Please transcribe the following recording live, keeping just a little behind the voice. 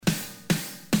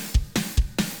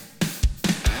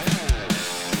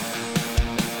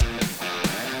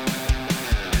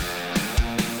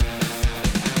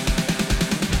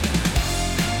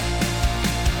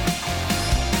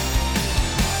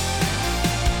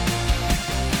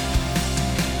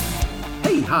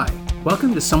Hi,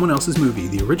 welcome to Someone Else's Movie,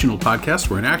 the original podcast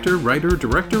where an actor, writer,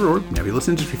 director, or nebulous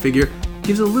industry figure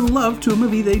gives a little love to a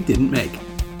movie they didn't make.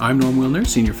 I'm Norm Wilner,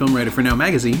 senior film writer for Now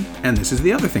Magazine, and this is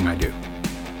The Other Thing I Do.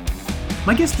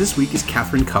 My guest this week is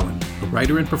Katherine Cullen, a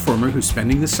writer and performer who's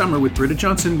spending the summer with Britta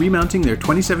Johnson remounting their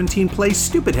 2017 play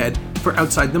Stupidhead for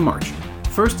Outside the March.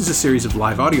 First is a series of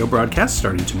live audio broadcasts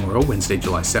starting tomorrow, Wednesday,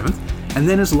 July 7th, and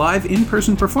then as live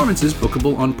in-person performances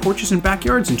bookable on porches and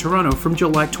backyards in Toronto from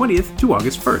July 20th to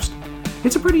August 1st.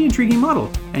 It's a pretty intriguing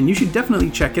model, and you should definitely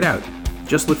check it out.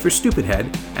 Just look for Stupidhead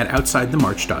at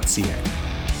OutsideTheMarch.ca.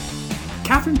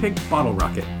 Katherine picked Bottle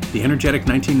Rocket, the energetic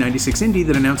 1996 indie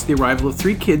that announced the arrival of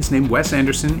three kids named Wes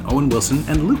Anderson, Owen Wilson,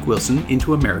 and Luke Wilson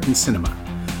into American cinema.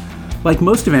 Like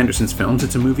most of Anderson's films,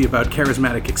 it's a movie about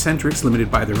charismatic eccentrics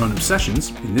limited by their own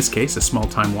obsessions, in this case a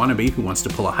small-time wannabe who wants to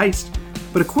pull a heist,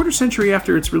 but a quarter century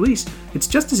after its release, it's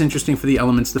just as interesting for the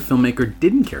elements the filmmaker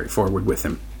didn't carry forward with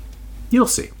him. You'll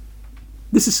see.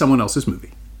 This is Someone Else's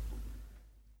Movie.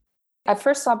 I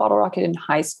first saw Bottle Rocket in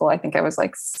high school. I think I was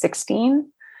like 16.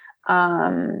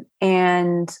 And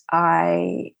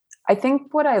I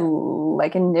think what I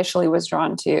initially was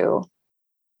drawn to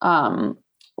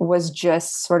was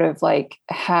just sort of like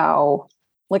how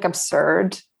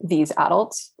absurd these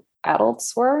adults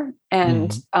were.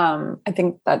 And I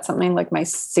think that's something like my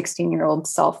 16-year-old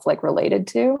self related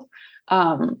to.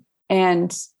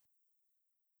 And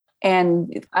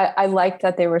I liked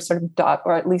that they were sort of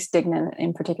or at least Dignan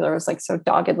in particular was so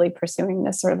doggedly pursuing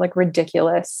this sort of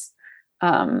ridiculous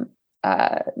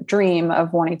dream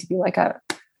of wanting to be a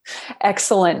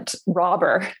excellent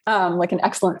robber, an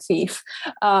excellent thief.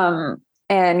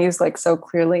 And he was so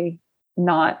clearly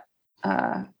not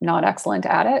excellent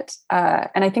at it.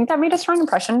 And I think that made a strong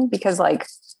impression because not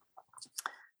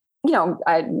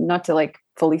to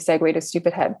fully segue to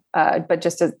Stupidhead, but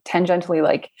just to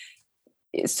tangentially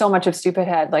so much of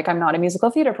Stupidhead, I'm not a musical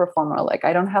theater performer.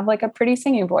 I don't have a pretty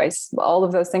singing voice, all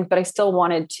of those things, but I still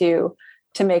wanted to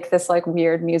make this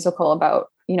weird musical about,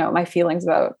 my feelings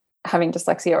about having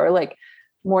dyslexia or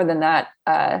more than that,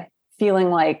 feeling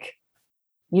like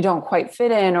you don't quite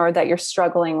fit in or that you're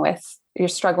struggling with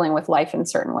life in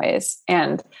certain ways.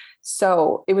 And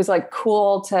so it was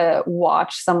cool to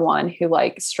watch someone who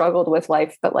struggled with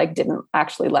life, but didn't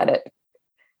actually let it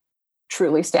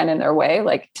truly stand in their way,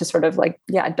 to sort of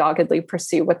doggedly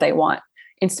pursue what they want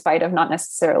in spite of not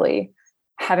necessarily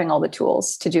having all the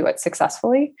tools to do it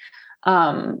successfully.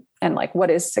 And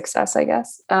what is success, I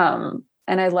guess. And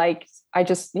I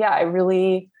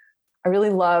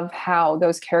really love how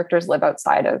those characters live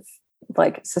outside of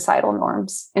societal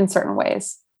norms in certain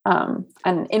ways. And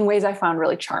in ways I found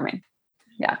really charming.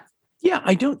 Yeah. Yeah.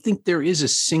 I don't think there is a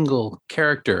single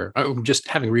character. Just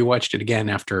having rewatched it again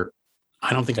after,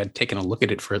 I don't think I'd taken a look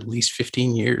at it for at least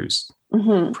 15 years,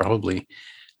 probably.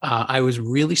 I was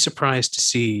really surprised to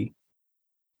see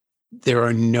there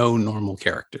are no normal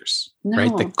characters,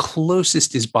 right? The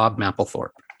closest is Bob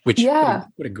Mapplethorpe, which what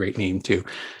a great name too.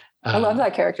 I love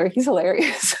that character. He's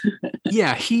hilarious.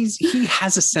 Yeah, he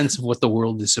has a sense of what the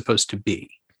world is supposed to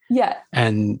be. Yeah.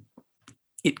 And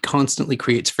it constantly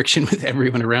creates friction with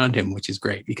everyone around him, which is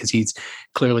great because he's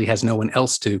clearly has no one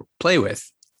else to play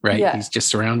with, right? Yeah. He's just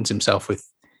surrounds himself with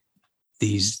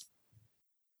these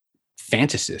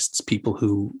fantasists, people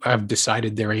who have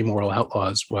decided they're amoral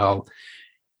outlaws while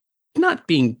not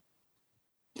being,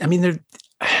 I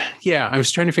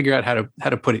was trying to figure out how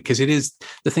to put it because it is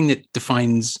the thing that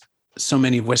defines so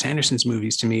many of Wes Anderson's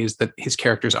movies to me is that his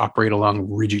characters operate along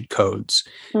rigid codes,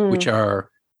 which are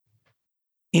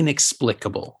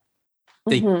inexplicable.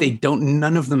 They don't,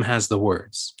 none of them has the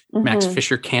words. Max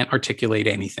Fisher can't articulate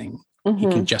anything. He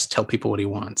can just tell people what he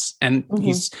wants. And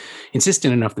he's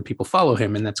insistent enough that people follow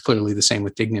him. And that's clearly the same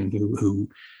with Dignan, who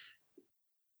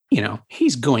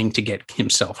he's going to get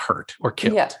himself hurt or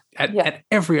killed at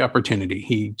every opportunity.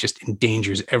 He just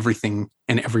endangers everything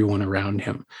and everyone around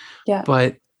him. Yeah.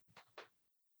 But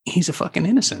he's a fucking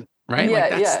innocent, right?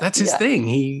 That's his thing.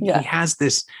 He has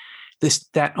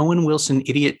that Owen Wilson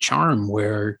idiot charm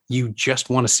where you just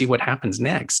want to see what happens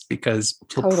next because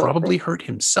he'll probably hurt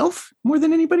himself more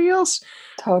than anybody else.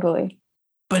 Totally.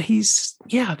 But he's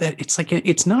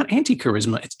it's not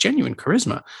anti-charisma, it's genuine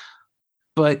charisma.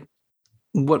 But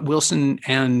what Wilson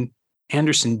and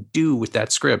Anderson do with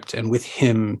that script and with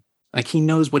him, he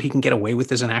knows what he can get away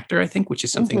with as an actor, I think, which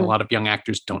is something a lot of young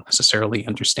actors don't necessarily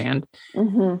understand.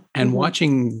 And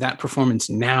watching that performance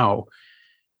now,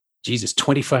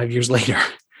 25 years later,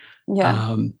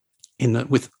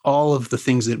 with all of the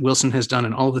things that Wilson has done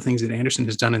and all the things that Anderson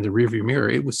has done in the rearview mirror,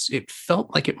 it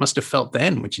felt like it must have felt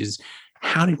then, which is,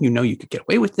 how did you know you could get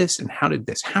away with this? And how did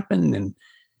this happen? And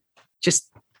just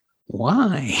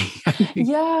why?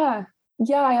 Yeah.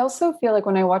 Yeah. I also feel like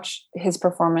when I watch his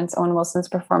performance, Owen Wilson's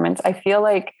performance, I feel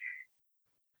like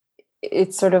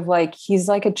it's sort of like he's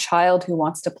like a child who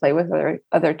wants to play with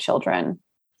other children,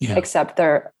 Yeah. except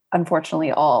they're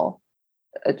unfortunately all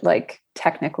like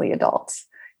technically adults,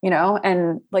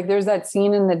 and like there's that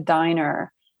scene in the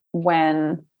diner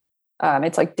when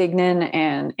it's like Dignan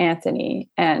and Anthony,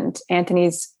 and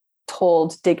Anthony's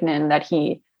told Dignan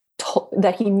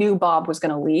that he knew Bob was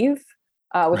going to leave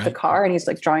with the car, and he's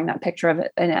like drawing that picture of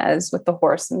Inez with the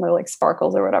horse and the like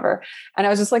sparkles or whatever. And I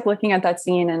was just like looking at that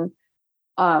scene, and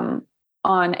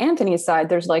on Anthony's side,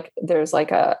 there's like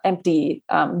a empty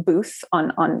booth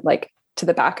on like to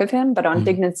the back of him, but on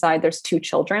Dignan's side, there's two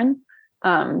children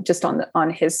just on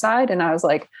his side, and I was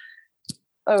like,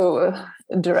 oh,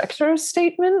 director's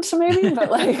statement maybe,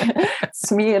 but like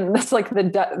it's me, and that's like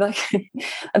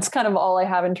that's kind of all I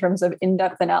have in terms of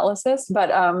in-depth analysis.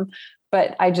 But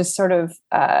I just sort of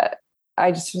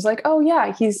I just was like, oh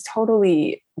yeah, he's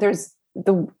totally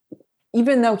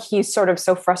even though he's sort of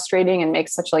so frustrating and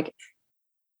makes such like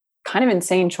kind of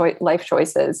insane life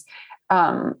choices,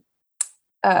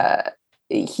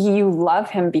 you love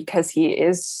him because he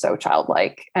is so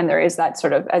childlike, and there is that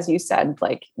sort of, as you said,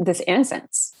 like this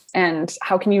innocence. And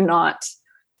how can you not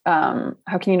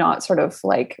sort of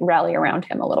like rally around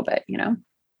him a little bit,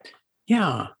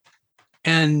 Yeah.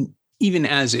 And even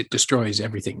as it destroys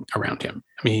everything around him.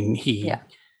 I mean,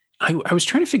 I was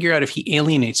trying to figure out if he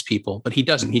alienates people, but he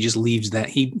doesn't. He just leaves that.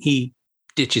 He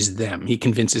ditches them. He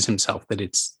convinces himself that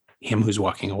it's him who's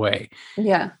walking away.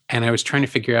 Yeah. And I was trying to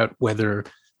figure out whether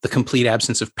the complete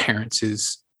absence of parents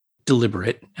is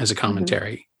deliberate as a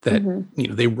commentary that,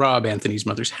 they rob Anthony's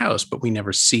mother's house, but we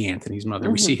never see Anthony's mother.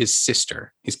 We see his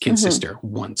sister, his kid sister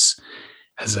once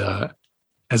as a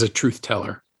truth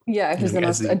teller. Yeah. Who's the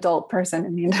most adult person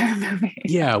in the entire movie.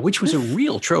 Yeah. Which was a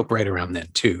real trope right around then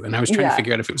too. And I was trying to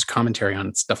figure out if it was commentary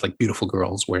on stuff like Beautiful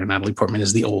Girls, where Natalie Portman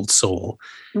is the old soul.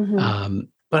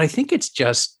 But I think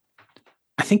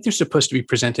I think they're supposed to be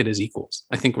presented as equals.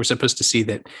 I think we're supposed to see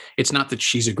that it's not that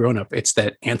she's a grown-up, it's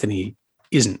that Anthony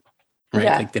isn't, right?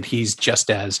 Yeah. Like that he's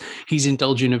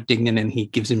indulgent of Dignan, and he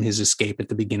gives him his escape at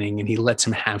the beginning, and he lets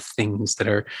him have things that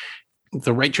are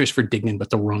the right choice for Dignan, but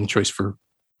the wrong choice for,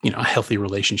 a healthy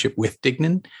relationship with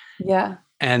Dignan. Yeah.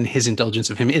 And his indulgence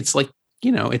of him, it's like,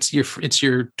 it's your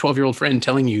 12-year-old friend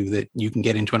telling you that you can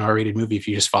get into an R-rated movie if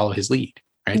you just follow his lead,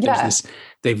 right? Yeah. There's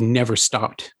they've never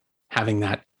stopped having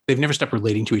that. They've never stopped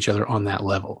relating to each other on that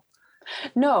level.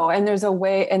 No. And there's a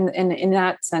way, and in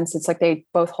that sense, it's like they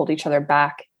both hold each other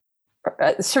back.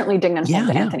 Certainly Dignan holds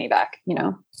Anthony back,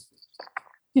 Yeah.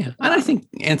 And I think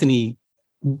Anthony,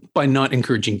 by not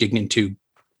encouraging Dignan to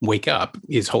wake up,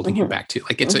 is holding him back too.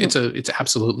 Like it's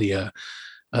absolutely a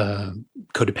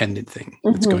codependent thing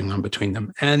that's going on between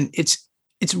them. And it's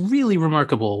really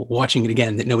remarkable watching it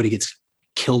again that nobody gets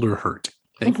killed or hurt.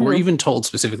 Like we're even told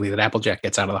specifically that Applejack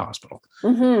gets out of the hospital.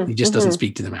 He just doesn't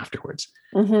speak to them afterwards.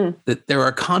 That there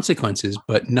are consequences,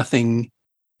 but nothing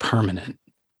permanent.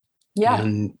 Yeah.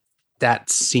 And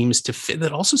that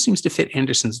also seems to fit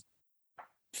Anderson's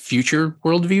future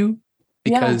worldview,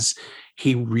 because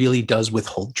he really does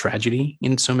withhold tragedy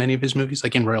in so many of his movies.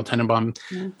 Like in Royal Tenenbaum,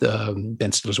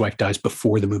 Ben Stiller's wife dies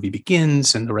before the movie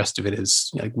begins, and the rest of it is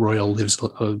like Royal lives.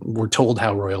 We're told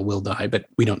how Royal will die, but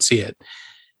we don't see it.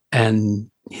 And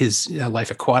his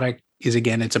Life Aquatic is,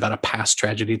 again, it's about a past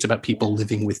tragedy. It's about people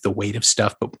living with the weight of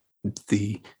stuff. But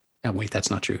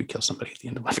that's not true. He kills somebody at the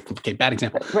end of Life. Okay, bad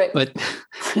example. Right. But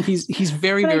he's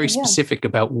very, very specific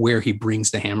about where he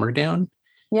brings the hammer down.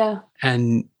 Yeah.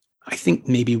 And I think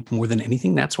maybe more than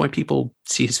anything, that's why people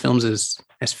see his films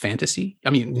as fantasy.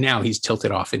 I mean, now he's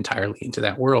tilted off entirely into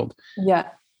that world. Yeah.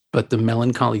 But the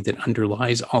melancholy that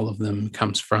underlies all of them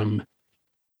comes from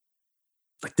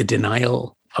like the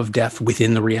denial of death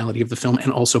within the reality of the film,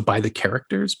 and also by the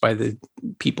characters, by the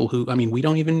people who, I mean, we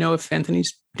don't even know if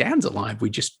Anthony's dad's alive.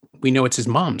 We know it's his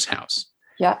mom's house.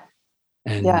 Yeah.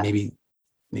 And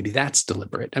maybe that's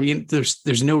deliberate. I mean,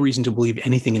 there's no reason to believe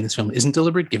anything in this film isn't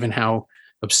deliberate, given how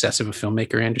obsessive a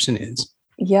filmmaker Anderson is.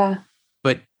 Yeah.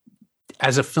 But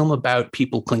as a film about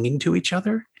people clinging to each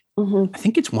other, I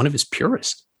think it's one of his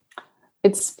purest.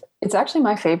 It's actually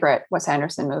my favorite Wes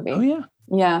Anderson movie. Oh yeah.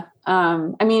 Yeah.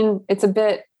 I mean,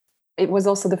 it was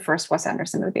also the first Wes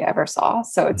Anderson movie I ever saw.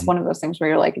 So it's one of those things where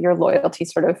you're like, your loyalty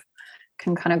sort of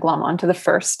can kind of glom onto the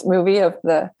first movie of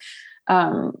the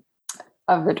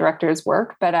director's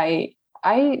work. But I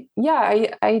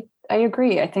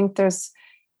agree. I think there's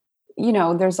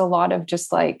a lot of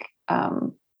just like,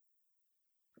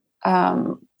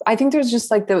 I think there's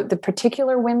just like the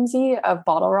particular whimsy of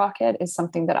Bottle Rocket is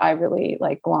something that I really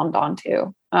like glommed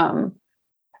onto.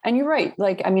 And you're right.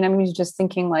 Like, I mean, I'm just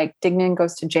thinking like Dignan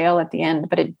goes to jail at the end,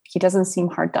 but he doesn't seem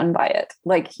hard done by it.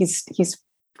 Like he's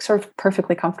sort of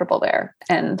perfectly comfortable there.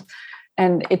 And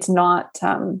it's not,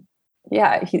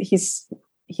 he's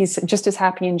just as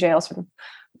happy in jail, sort of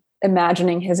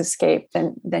imagining his escape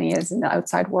than he is in the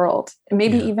outside world, and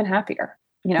maybe even happier,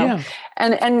 you know? Yeah.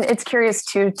 And it's curious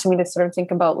too, to me, to sort of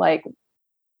think about like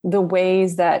the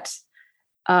ways that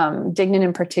Dignan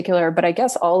in particular, but I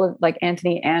guess all of like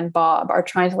Anthony and Bob are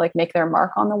trying to like make their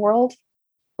mark on the world.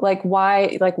 Like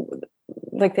why,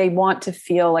 like they want to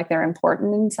feel like they're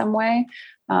important in some way.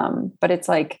 But it's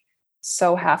like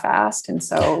so half-assed and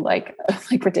so like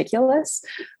ridiculous,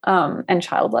 and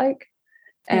childlike.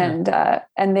 And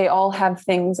they all have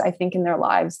things, I think, in their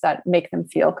lives that make them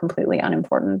feel completely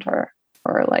unimportant or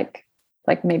like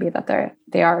maybe that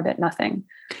they are a bit nothing.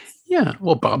 Yeah.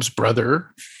 Well, Bob's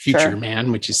brother, Future Sure.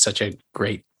 Man, which is such a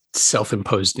great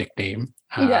self-imposed nickname,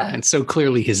 Yeah. and so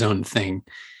clearly his own thing.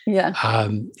 Yeah.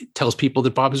 Tells people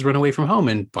that Bob has run away from home,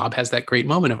 and Bob has that great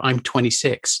moment of, I'm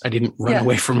 26. I didn't run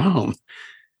away from home.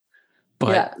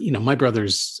 But, you know, my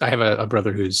I have a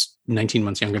brother who's 19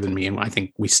 months younger than me. And I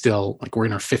think we still, like, we're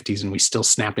in our 50s and we still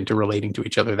snap into relating to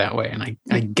each other that way. And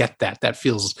I get that. That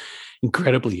feels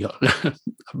incredibly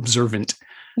observant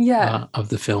of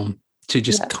the film, to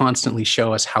just constantly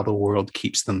show us how the world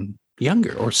keeps them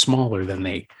younger or smaller than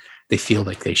they feel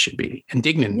like they should be. And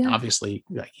Dignan, obviously,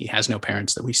 like, he has no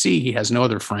parents that we see. He has no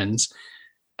other friends.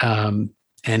 And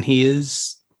he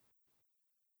is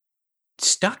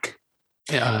stuck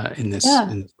in this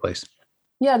place.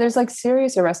 Yeah, there's like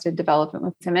serious arrested development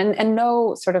with him, and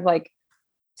no sort of like,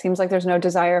 seems like there's no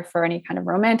desire for any kind of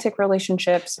romantic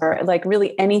relationships or like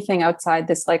really anything outside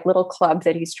this like little club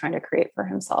that he's trying to create for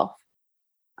himself.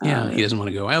 He doesn't want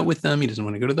to go out with them. He doesn't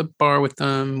want to go to the bar with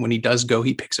them. When he does go,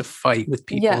 he picks a fight with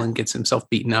people and gets himself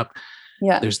beaten up.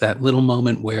 Yeah. There's that little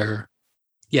moment where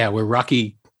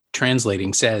Rocky,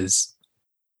 translating, says,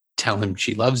 tell him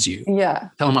she loves you. Yeah.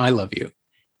 Tell him I love you.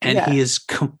 And he is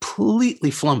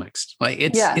completely flummoxed. Like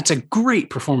it's a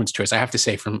great performance choice, I have to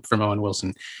say, from Owen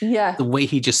Wilson. Yeah. The way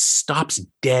he just stops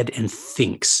dead and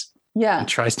thinks. Yeah. And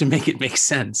tries to make it make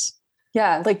sense.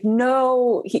 Yeah, like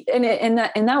no, in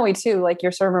that way too, like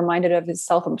you're sort of reminded of his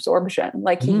self-absorption.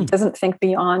 Like he doesn't think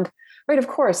beyond, right? Of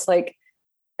course, like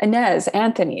Inez,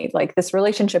 Anthony, like this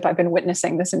relationship I've been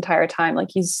witnessing this entire time. Like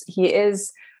he is,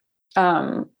 he's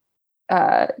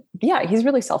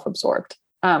really self-absorbed.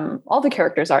 All the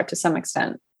characters are to some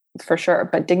extent, for sure,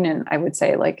 but Dignan, I would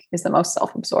say, like, is the most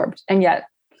self-absorbed, and yet,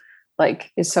 like,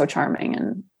 is so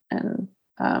charming and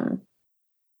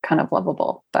kind of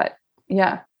lovable. But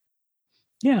yeah.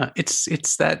 Yeah,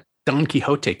 it's that Don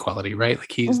Quixote quality, right?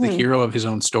 Like he's the hero of his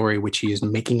own story, which he is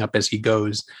making up as he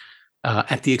goes,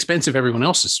 at the expense of everyone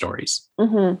else's stories.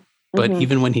 But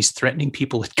even when he's threatening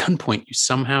people at gunpoint, you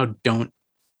somehow don't.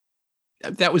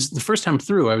 That was the first time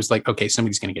through. I was like, okay,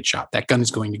 somebody's going to get shot. That gun is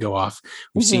going to go off.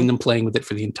 We've seen them playing with it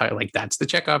for the entire, like, that's the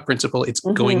Chekhov principle. It's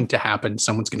going to happen.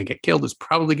 Someone's going to get killed. It's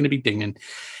probably going to be Dignan.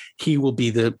 He will be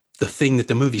the thing that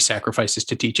the movie sacrifices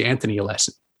to teach Anthony a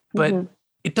lesson. But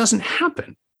it doesn't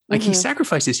happen. Like he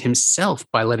sacrifices himself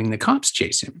by letting the cops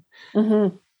chase him.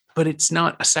 But it's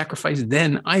not a sacrifice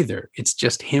then either. It's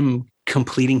just him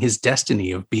completing his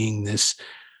destiny of being this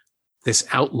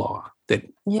outlaw that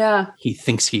he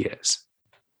thinks he is.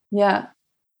 Yeah.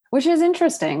 Which is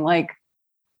interesting. Like,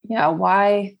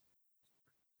 why?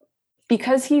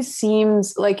 Because he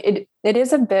seems like it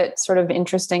is a bit sort of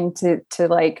interesting to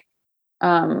like,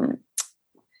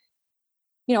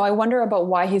 I wonder about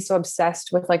why he's so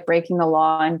obsessed with like breaking the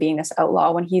law and being this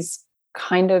outlaw when he's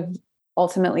kind of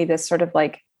ultimately this sort of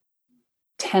like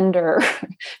tender,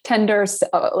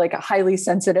 like a highly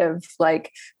sensitive,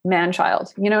 like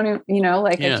man-child,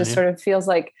 it sort of feels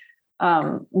like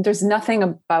there's nothing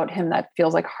about him that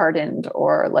feels like hardened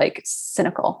or like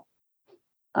cynical.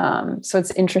 So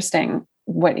it's interesting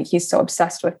what he's so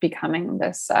obsessed with becoming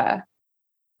this,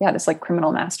 this like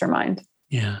criminal mastermind.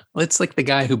 Yeah. Well, it's like the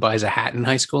guy who buys a hat in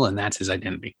high school and that's his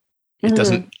identity. It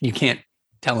doesn't, you can't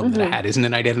tell him that a hat isn't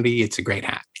an identity. It's a great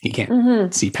hat. You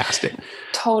can't see past it.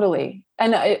 Totally.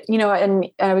 And and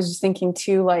I was just thinking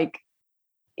too, like,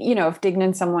 if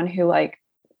Dignan's someone who like,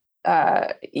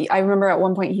 I remember at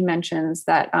one point he mentions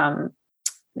that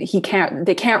they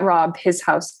can't rob his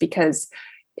house because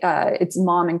it's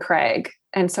Mom and Craig.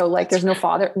 And so like, there's no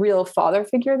real father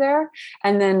figure there.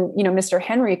 And then, Mr.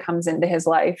 Henry comes into his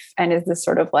life and is this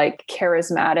sort of like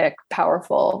charismatic,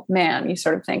 powerful man. You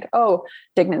sort of think, oh,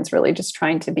 Dignan's really just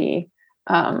trying to be,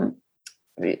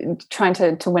 trying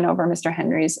to win over Mr.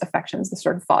 Henry's affections, the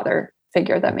sort of father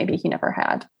figure that maybe he never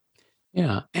had.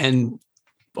 Yeah. And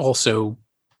also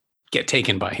get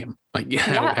taken by him, like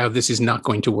how this is not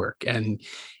going to work. And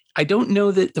I don't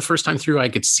know that the first time through I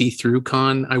could see through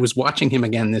Khan. I was watching him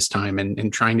again this time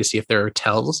and trying to see if there are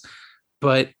tells,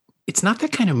 but it's not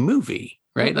that kind of movie,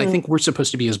 right? I think we're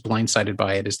supposed to be as blindsided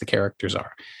by it as the characters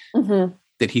are.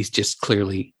 That he's just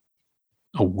clearly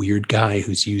a weird guy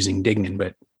who's using Dignan,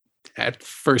 but at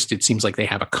first it seems like they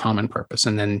have a common purpose,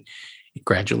 and then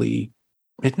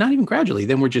it's not even gradually,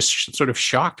 then we're just sort of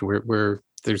shocked where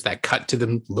there's that cut to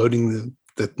them loading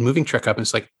the moving truck up, and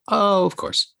it's like, oh, of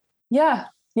course. Yeah.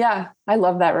 I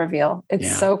love that reveal.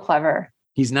 It's so clever.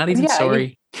 He's not even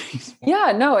sorry.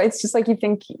 No, it's just like, you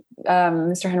think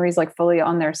Mr. Henry's like fully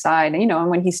on their side, and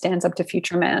when he stands up to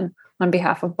Future Man on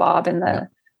behalf of Bob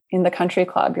in the country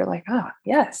club, you're like, oh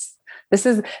yes, this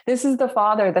is the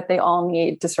father that they all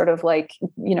need to sort of like,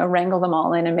 wrangle them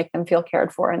all in and make them feel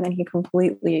cared for. And then he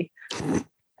completely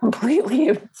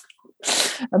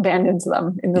abandons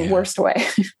them in the worst way.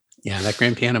 Yeah, that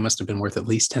grand piano must have been worth at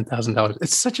least $10,000.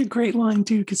 It's such a great line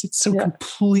too, because it's so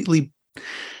completely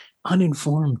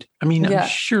uninformed. I mean, I'm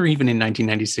sure even in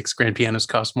 1996, grand pianos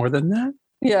cost more than that.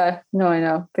 Yeah, no, I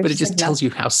know. But it just tells you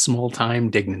how small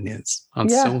time Dignan is on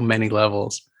so many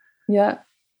levels. Yeah.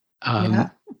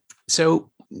 So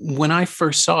when I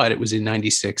first saw it, it was in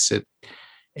 96.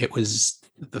 It was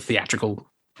the theatrical,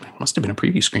 it must have been a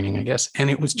preview screening, I guess.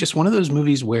 And it was just one of those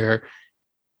movies where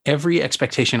every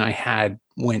expectation I had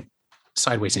went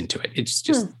sideways into it. It's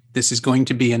just, this is going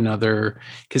to be another,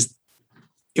 because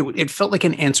it felt like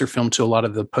an answer film to a lot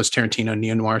of the post-Tarantino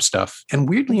neo-noir stuff. And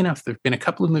weirdly enough, there have been a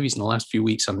couple of movies in the last few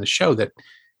weeks on the show that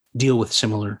deal with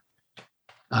similar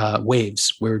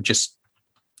waves, where just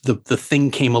the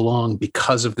thing came along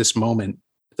because of this moment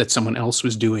that someone else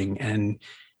was doing, and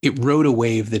it rode a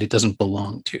wave that it doesn't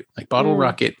belong to. Like Bottle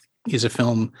Rocket is a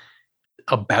film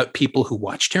about people who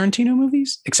watch Tarantino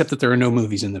movies, except that there are no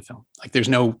movies in the film. Like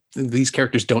these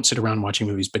characters don't sit around watching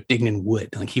movies, but Dignan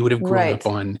would. Like he would have grown up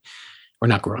on, or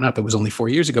not grown up, it was only 4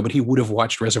 years ago, but he would have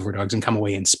watched Reservoir Dogs and come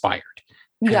away inspired.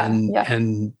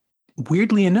 And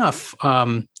weirdly enough,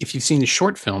 if you've seen the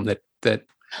short film that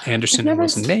Anderson and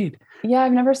Wilson made. Yeah,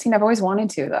 I've never seen. I've always wanted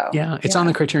to, though. Yeah, it's on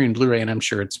the Criterion Blu-ray, and I'm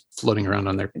sure it's floating around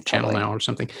on their channel now or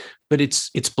something. But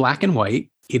it's black and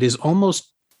white. It is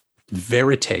almost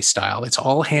verite style. It's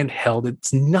all handheld.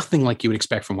 It's nothing like you would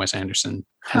expect from Wes Anderson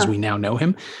as we now know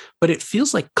him. But it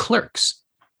feels like Clerks.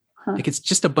 Like it's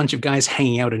just a bunch of guys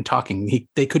hanging out and talking.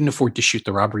 They couldn't afford to shoot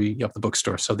the robbery of the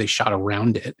bookstore, so they shot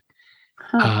around it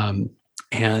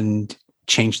and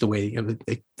changed the way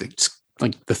it's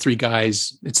like the three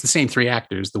guys. It's the same three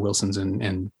actors, the Wilsons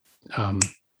and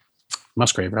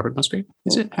Musgrave, Robert Musgrave,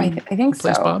 is it? I think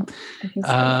so. Bob. I think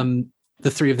so.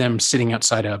 The three of them sitting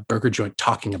outside a burger joint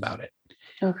talking about it.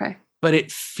 Okay. But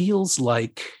it feels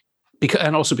like,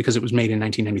 and also because it was made in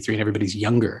 1993 and everybody's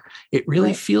younger, it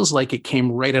really feels like it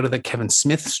came right out of the Kevin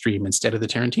Smith stream instead of the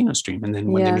Tarantino stream. And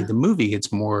then when they made the movie,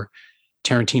 it's more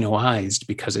Tarantinoized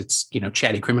because it's,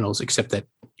 chatty criminals, except that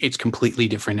it's completely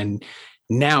different. And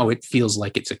now it feels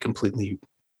like it's a completely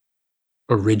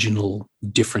original,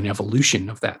 different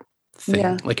evolution of that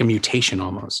thing, like a mutation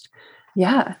almost.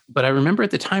 Yeah. But I remember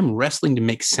at the time wrestling to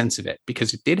make sense of it,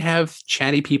 because it did have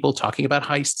chatty people talking about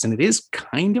heists, and it is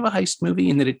kind of a heist movie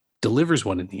in that it delivers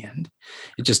one in the end.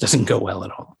 It just doesn't go well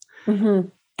at all.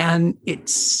 And it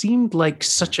seemed like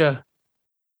such an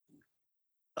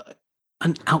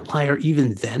outlier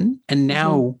even then. And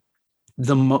now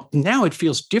now it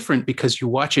feels different because you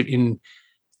watch it in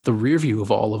the rear view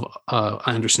of all of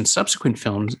Anderson's subsequent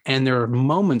films, and there are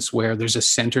moments where there's a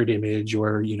centered image,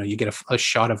 or you get a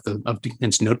shot of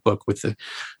Dickens' notebook with the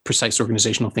precise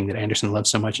organizational thing that Anderson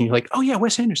loves so much, and you're like, oh yeah,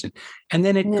 Wes Anderson. And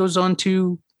then it goes on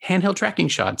to handheld tracking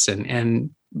shots and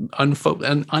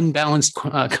unbalanced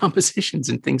compositions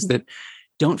and things that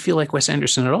don't feel like Wes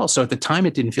Anderson at all. So at the time,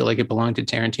 it didn't feel like it belonged to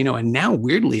Tarantino, and now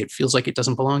weirdly, it feels like it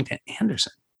doesn't belong to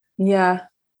Anderson. Yeah,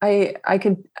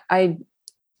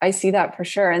 I see that for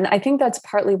sure. And I think that's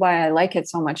partly why I like it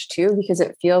so much too, because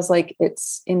it feels like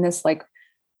it's in this like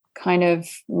kind of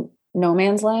no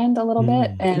man's land a little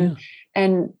bit.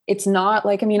 And it's not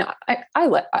like, I mean, I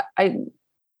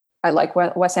like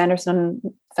Wes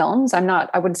Anderson films.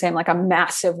 I wouldn't say I'm like a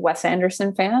massive Wes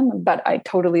Anderson fan, but I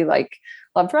totally like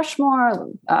loved Rushmore,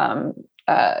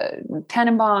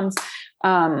 Tannenbaums.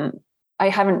 I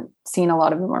haven't seen a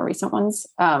lot of the more recent ones.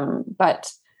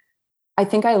 But I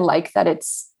think I like that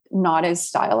it's not as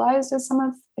stylized as some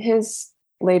of his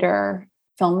later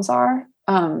films are,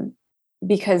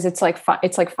 because it's like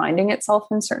finding itself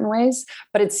in certain ways,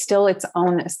 but it's still its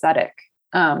own aesthetic.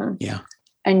 Yeah.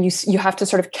 And you have to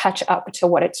sort of catch up to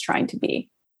what it's trying to be,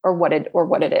 or what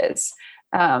it is.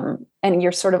 And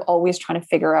you're sort of always trying to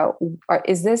figure out,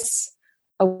 is this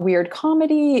a weird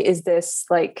comedy? Is this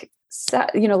like,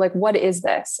 like, what is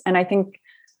this? And I think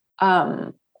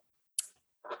I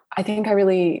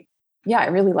really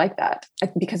like that,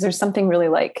 because there's something really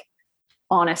like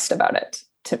honest about it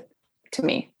to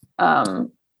me. Yeah.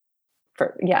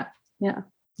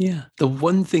 The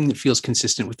one thing that feels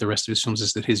consistent with the rest of his films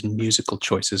is that his musical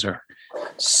choices are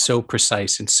so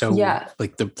precise and so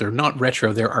like they're not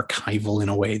retro, they're archival in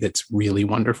a way that's really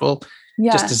wonderful.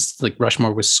 Yeah. Just as like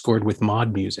Rushmore was scored with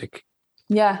mod music.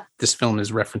 Yeah. This film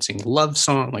is referencing love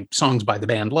songs by the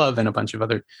band Love and a bunch of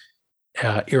other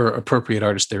era appropriate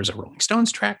artists. There's a Rolling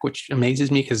Stones track, which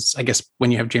amazes me because I guess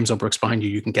when you have James L. Brooks behind you,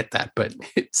 you can get that, but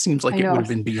it seems like it would have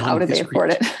been beyond. How did they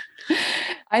afford it?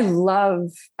 I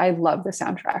love the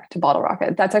soundtrack to Bottle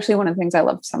Rocket. That's actually one of the things I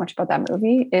love so much about that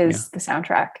movie is the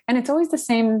soundtrack. And it's always the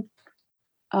same.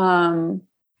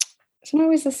 It's not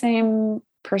always the same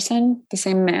person, the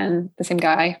same man, the same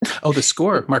guy. Oh, the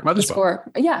score, Mark Mothersbaugh. The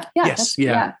score. Yeah. Yes.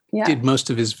 Yeah. Did most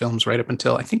of his films right up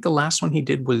until, I think the last one he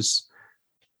did was,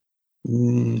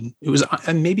 maybe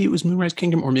it was Moonrise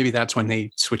Kingdom, or maybe that's when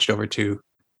they switched over to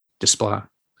Desplat,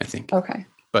 I think. Okay.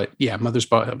 But yeah,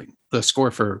 Mothersbaugh, the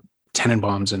score for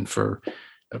Tenenbaums and for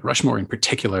Rushmore in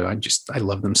particular, I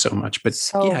love them so much. But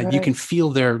you can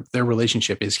feel their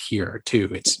relationship is here too.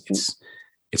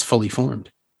 It's fully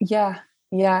formed. Yeah.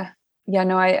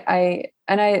 No, I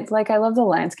love the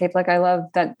landscape. Like I love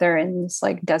that they're in this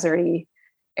like deserty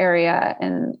area,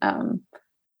 and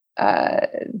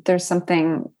there's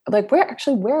something like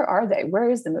where are they? Where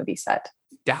is the movie set?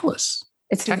 Dallas.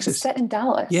 It's Texas. Set in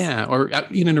Dallas. Yeah, or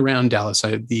in and around Dallas.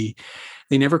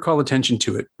 They never call attention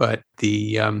to it, but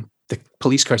the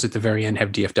police cars at the very end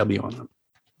have DFW on them.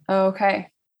 Oh, okay,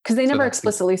 because they never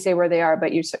explicitly say where they are,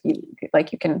 but you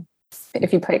can,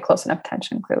 if you pay close enough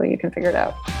attention, clearly you can figure it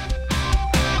out.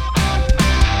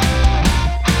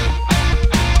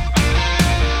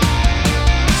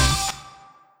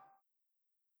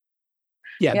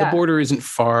 Yeah, the border isn't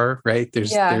far, right?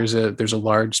 There's a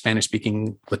large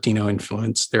Spanish-speaking Latino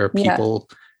influence. There are people,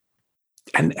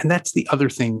 and that's the other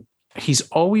thing. He's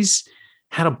always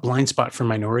had a blind spot for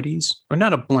minorities, or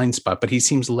not a blind spot, but he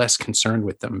seems less concerned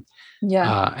with them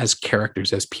as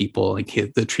characters, as people. Like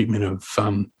the treatment of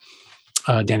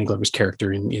Danny Glover's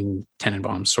character in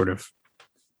Tenenbaums sort of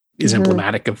is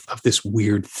emblematic of this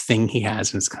weird thing he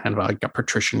has, and it's kind of like a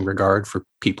patrician regard for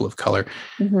people of color.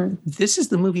 This is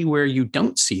the movie where you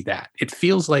don't see that. It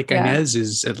feels like Inez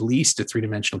is at least a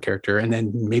three-dimensional character, and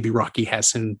then maybe Rocky has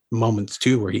some moments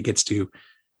too where he gets to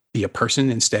be a person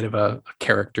instead of a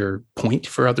character point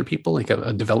for other people, like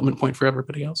a development point for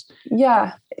everybody else.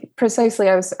 Yeah, precisely.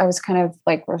 I was kind of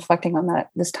like reflecting on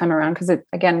that this time around, because it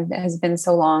again has been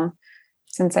so long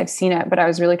since I've seen it, but I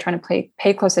was really trying to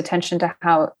pay close attention to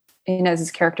how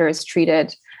Inez's character is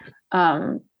treated,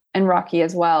 and Rocky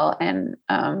as well. And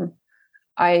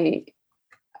I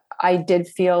did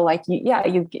feel like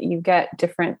you get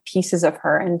different pieces of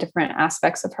her and different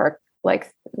aspects of her.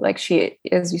 Like she,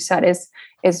 as you said, is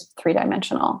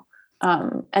three-dimensional.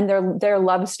 And their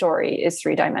love story is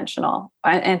three-dimensional.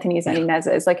 Anthony's and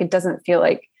Inez's. Like, it doesn't feel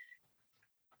like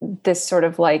this sort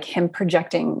of like him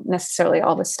projecting necessarily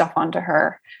all this stuff onto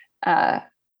her,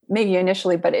 maybe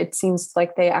initially, but it seems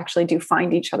like they actually do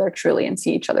find each other truly and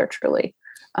see each other truly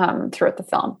throughout the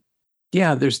film.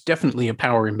 Yeah, there's definitely a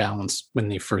power imbalance when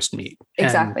they first meet.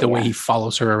 Exactly. And the way he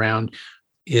follows her around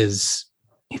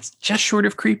it's just short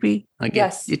of creepy. Like,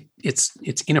 yes,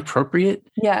 it's inappropriate.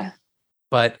 Yeah.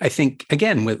 But I think,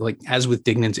 again, as with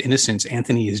Dignan's innocence,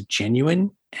 Anthony is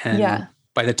genuine. And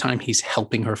by the time he's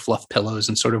helping her fluff pillows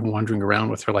and sort of wandering around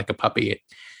with her like a puppy,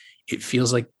 it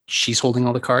feels like she's holding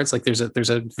all the cards. Like there's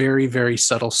a very, very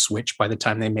subtle switch by the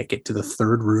time they make it to the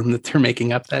third room that they're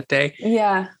making up that day.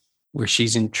 Yeah. Where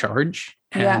she's in charge.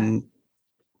 And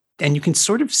you can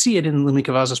sort of see it in Lumi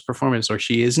Cavazza's performance, where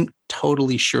she isn't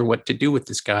totally sure what to do with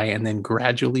this guy and then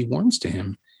gradually warms to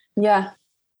him. Yeah.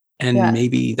 And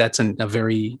maybe that's a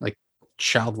very like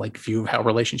childlike view of how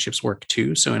relationships work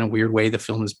too. So in a weird way, the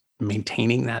film is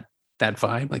maintaining that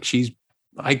vibe. Like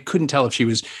I couldn't tell if she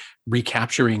was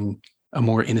recapturing a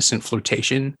more innocent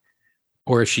flirtation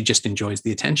or if she just enjoys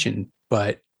the attention.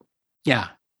 But yeah,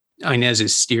 Inez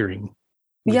is steering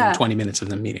within 20 minutes of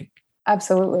them meeting.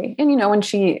 Absolutely. And,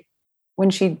 when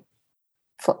she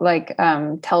like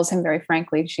tells him very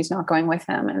frankly she's not going with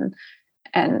him,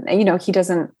 and he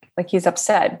doesn't, like, he's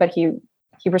upset, but he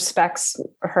respects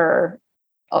her,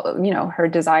 her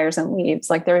desires and leaves.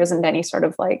 Like, there isn't any sort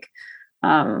of like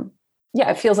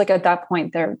it feels like at that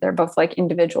point they're both like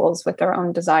individuals with their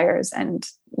own desires, and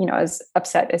as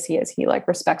upset as he is, he like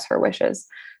respects her wishes.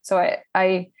 So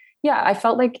I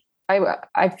felt like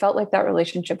I felt like that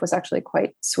relationship was actually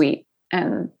quite sweet,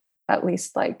 and at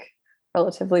least like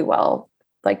relatively well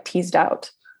like teased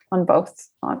out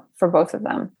for both of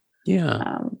them. Yeah.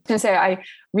 I was gonna say, I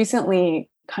recently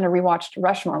kind of rewatched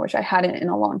Rushmore, which I hadn't in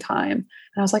a long time. And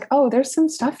I was like, oh, there's some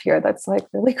stuff here that's like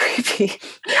really creepy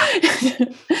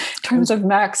in terms of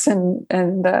Max and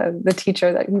the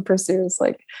teacher that he pursues.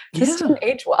 Like, this didn't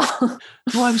age well.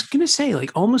 Well, I was going to say,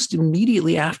 like, almost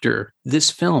immediately after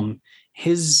this film,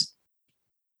 his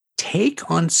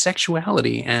take on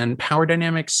sexuality and power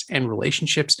dynamics and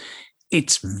relationships,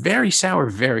 it's very sour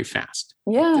very fast.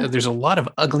 Yeah. There's a lot of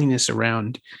ugliness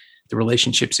around the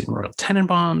relationships in Royal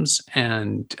Tenenbaums,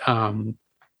 and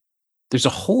there's a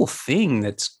whole thing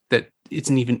that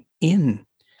isn't even in.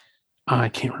 I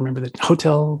can't remember the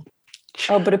hotel.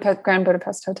 Oh, Grand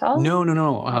Budapest Hotel.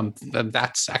 No.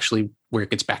 That's actually where it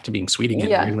gets back to being sweet again.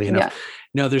 Weirdly enough,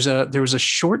 no. There was a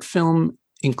short film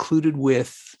included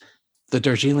with the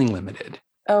Darjeeling Limited.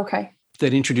 Okay.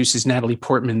 That introduces Natalie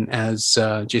Portman as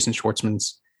Jason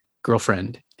Schwartzman's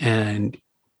girlfriend, and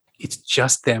it's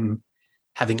just them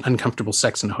having uncomfortable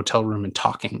sex in a hotel room and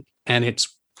talking. And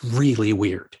it's really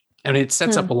weird. And it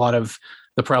sets up a lot of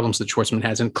the problems that Schwartzman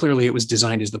has. And clearly it was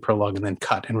designed as the prologue and then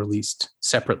cut and released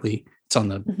separately. It's on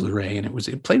the Blu-ray, and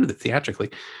it played with it theatrically.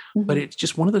 But it's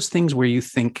just one of those things where you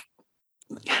think,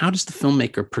 how does the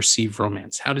filmmaker perceive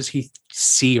romance? How does he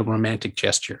see a romantic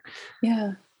gesture?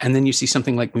 Yeah. And then you see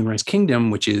something like Moonrise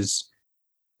Kingdom, which is,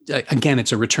 again,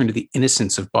 it's a return to the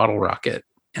innocence of Bottle Rocket.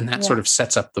 And that sort of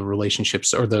sets up the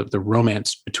relationships or the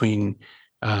romance between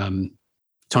Tony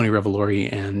Revolori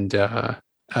and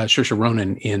Saoirse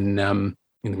Ronan in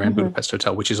the Grand Budapest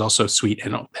Hotel, which is also sweet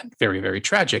and very, very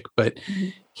tragic. But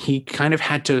he kind of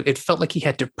it felt like he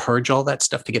had to purge all that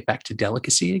stuff to get back to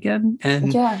delicacy again.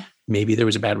 And maybe there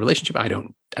was a bad relationship. I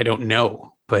don't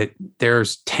know. But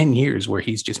there's 10 years where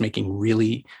he's just making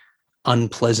really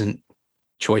unpleasant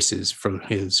choices for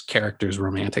his characters'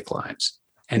 romantic lives.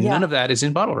 And none of that is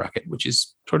in Bottle Rocket, which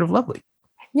is sort of lovely.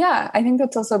 Yeah, I think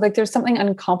that's also like there's something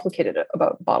uncomplicated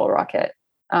about Bottle Rocket,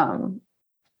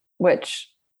 which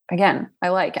again I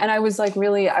like. And I was like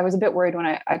I was a bit worried when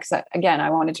I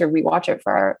wanted to rewatch it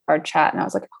for our chat, and I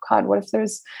was like, oh God, what if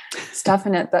there's stuff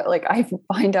in it that like I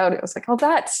find out it was like, oh,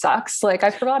 that sucks. Like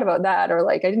I forgot about that, or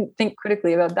like I didn't think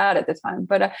critically about that at the time.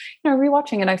 But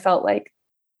rewatching it, I felt like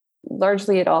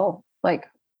largely it all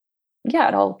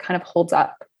it all kind of holds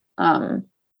up.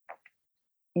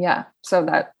 So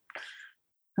that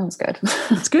was good.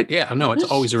 It's good. Yeah, no, it's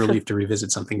always a relief to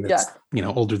revisit something that's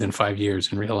older than 5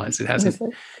 years and realize it hasn't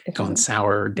gone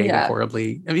sour or dated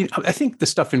horribly. I mean, I think the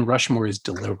stuff in Rushmore is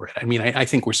deliberate. I mean, I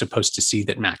think we're supposed to see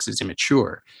that Max is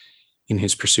immature in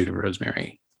his pursuit of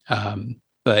Rosemary,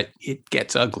 but it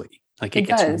gets ugly. Like it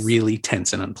gets really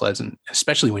tense and unpleasant,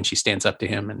 especially when she stands up to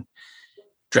him and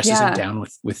dresses him down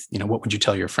with what would you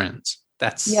tell your friends?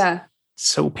 That's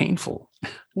so painful.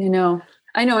 I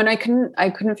know. And I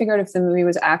couldn't figure out if the movie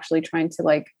was actually trying to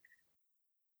like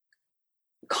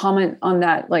comment on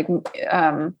that, like,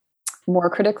 more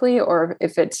critically, or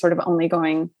if it's sort of only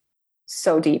going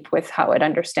so deep with how it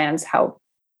understands how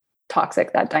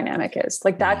toxic that dynamic is.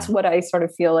 Like, that's what I sort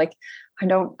of feel like. I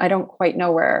don't quite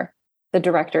know where the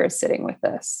director is sitting with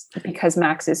this, because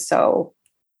Max is so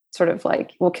sort of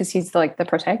like, because he's like the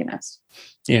protagonist.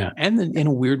 Yeah. And then in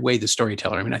a weird way, the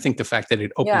storyteller. I mean, I think the fact that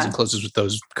it opens and closes with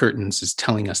those curtains is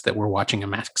telling us that we're watching a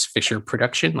Max Fisher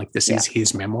production. Like this is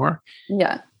his memoir.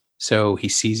 Yeah. So he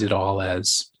sees it all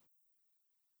as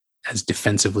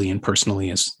defensively and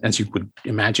personally as you would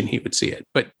imagine he would see it.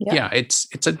 But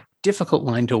it's a difficult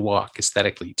line to walk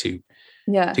aesthetically to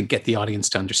get the audience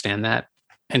to understand that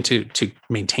and to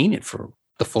maintain it for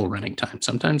the full running time.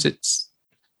 Sometimes it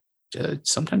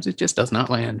just does not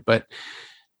land, but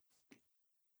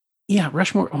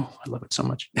Rushmore. Oh, I love it so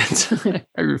much. I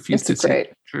refuse to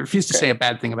say a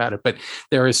bad thing about it, but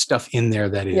there is stuff in there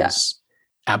that is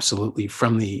absolutely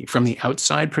from the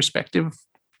outside perspective.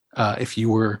 If you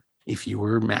were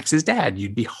Max's dad,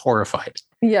 you'd be horrified.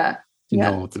 Yeah. To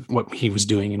know what he was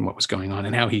doing and what was going on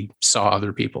and how he saw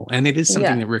other people. And it is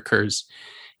something that recurs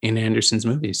in Anderson's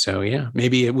movies. So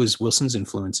maybe it was Wilson's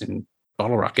influence in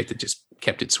Bottle Rocket that just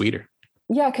kept it sweeter.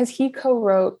 Yeah, because he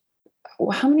co-wrote.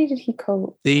 How many did he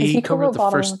co? He co-wrote the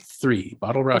first three: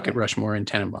 Bottle Rocket, Rushmore, and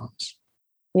Tenenbaums.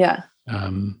 Yeah.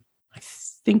 I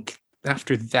think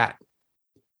after that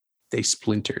they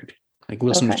splintered. Like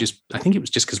Wilson was just. I think it was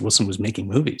just because Wilson was making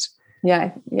movies.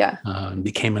 Yeah. Yeah.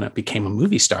 Became a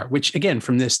movie star, which again,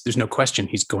 from this, there's no question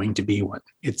he's going to be one.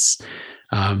 It's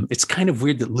kind of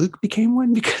weird that Luke became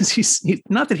one because he's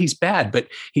not that he's bad, but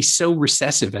he's so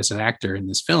recessive as an actor in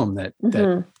this film that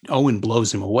Owen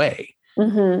blows him away.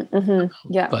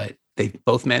 Yeah. But they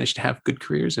both managed to have good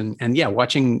careers. And yeah,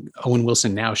 watching Owen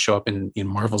Wilson now show up in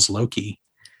Marvel's Loki,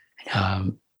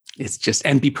 it's just,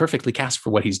 and be perfectly cast for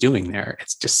what he's doing there.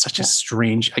 It's just such a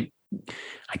strange, I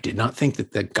did not think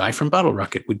that the guy from Bottle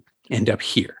Rocket would end up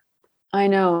here. I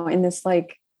know, in this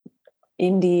like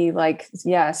indie, like,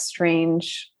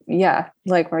 strange,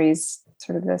 like where he's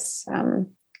sort of this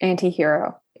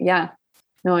anti-hero. Yeah.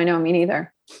 No, I know, me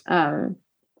neither.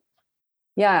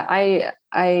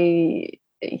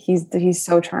 He's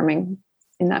so charming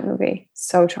in that movie.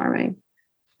 So charming.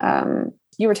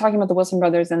 You were talking about the Wilson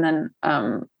brothers, and then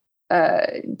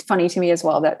funny to me as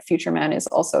well that Future Man is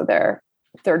also their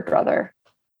third brother.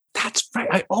 That's right.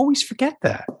 I always forget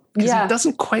that because he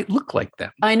doesn't quite look like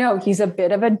them. I know, he's a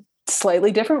bit of a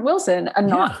slightly different Wilson, a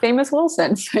not famous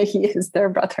Wilson. So he is their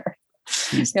brother.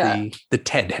 He's the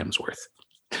Ted Hemsworth.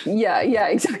 Yeah,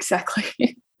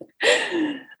 exactly.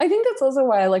 I think that's also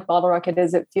why I like Bottle Rocket.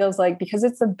 Is it feels like, because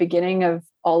it's the beginning of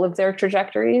all of their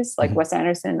trajectories, like Wes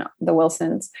Anderson, the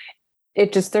Wilsons,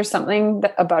 it just, there's something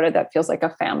about it that feels like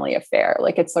a family affair.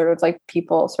 Like it's sort of like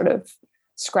people sort of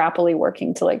scrappily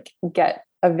working to like get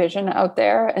a vision out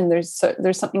there. And there's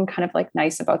something kind of like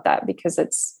nice about that, because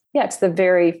it's the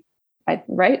very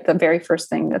first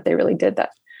thing that they really did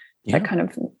that kind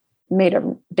of made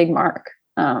a big mark.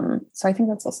 So I think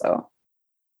that's also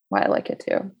why I like it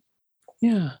too.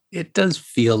 Yeah. It does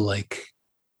feel like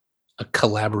a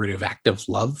collaborative act of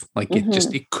love. Like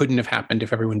it couldn't have happened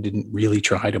if everyone didn't really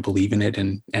try to believe in it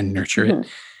and nurture it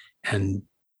and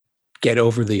get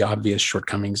over the obvious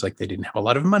shortcomings. Like they didn't have a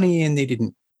lot of money and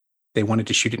they wanted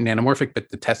to shoot it in anamorphic, but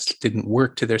the tests didn't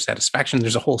work to their satisfaction.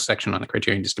 There's a whole section on the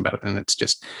Criterion just about it. And it's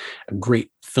just a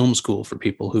great film school for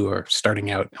people who are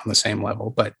starting out on the same level.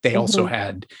 But they also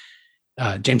had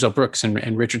James L. Brooks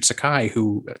and Richard Sakai,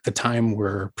 who at the time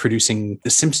were producing The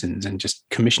Simpsons and just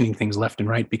commissioning things left and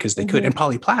right because they could. And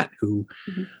Polly Platt, who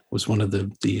was one of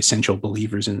the essential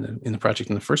believers in the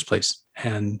project in the first place.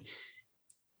 And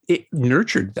it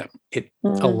nurtured them. It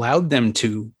allowed them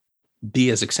to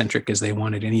be as eccentric as they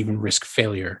wanted and even risk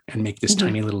failure and make this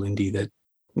tiny little indie that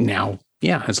now,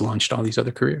 has launched all these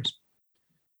other careers.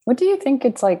 What do you think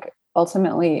it's like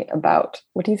ultimately about?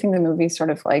 What do you think the movie's sort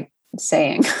of like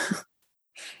saying?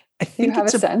 I think you have a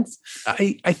sense?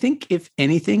 I think if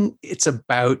anything, it's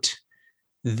about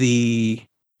the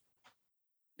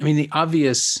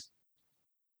obvious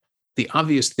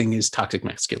thing is toxic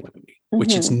masculinity,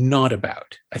 which it's not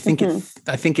about. I think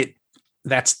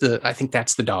that's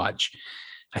the dodge.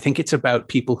 I think it's about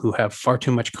people who have far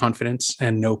too much confidence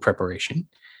and no preparation.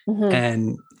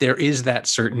 And there is that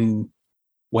certain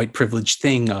white privilege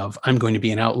thing of, I'm going to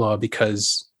be an outlaw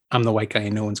because I'm the white guy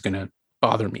and no one's going to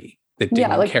bother me, that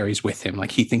Damon carries with him.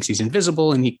 Like he thinks he's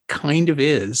invisible and he kind of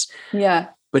is. Yeah.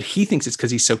 But he thinks it's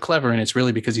because he's so clever and it's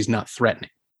really because he's not threatening.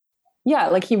 Yeah,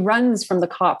 like he runs from the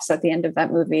cops at the end of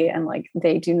that movie and like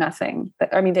they do nothing.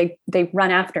 I mean, they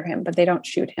run after him, but they don't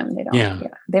shoot him. They don't.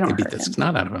 They don't. They beat the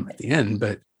snot out of him at the end,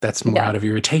 but that's more out of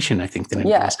irritation, I think, than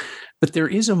anything else. But there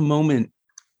is a moment,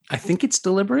 I think it's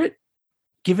deliberate,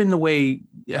 given the way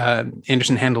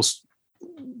Anderson handles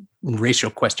racial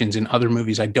questions in other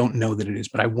movies. I don't know that it is,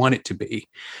 but I want it to be,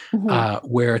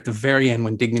 where at the very end,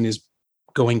 when Dignan is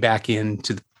going back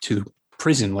into to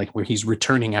prison, like where he's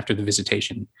returning after the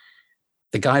visitation,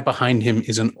 the guy behind him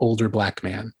is an older black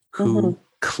man who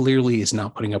clearly is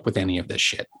not putting up with any of this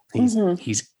shit.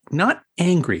 He's not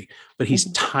angry, but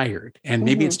he's tired. And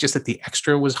maybe it's just that the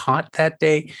extra was hot that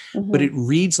day, but it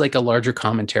reads like a larger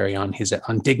commentary on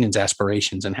Dignan's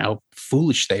aspirations and how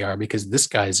foolish they are, because this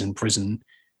guy's in prison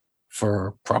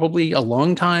for probably a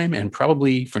long time and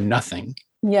probably for nothing.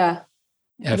 Yeah.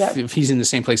 If he's in the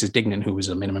same place as Dignan, who was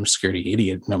a minimum security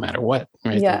idiot, no matter what,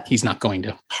 right? Yeah. He's not going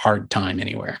to hard time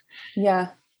anywhere. Yeah.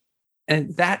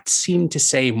 And that seemed to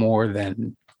say more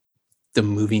than the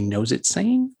movie knows it's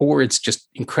saying, or it's just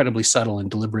incredibly subtle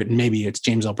and deliberate. And maybe it's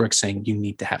James L. Brooks saying, you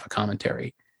need to have a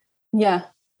commentary. Yeah.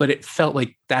 But it felt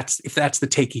like if that's the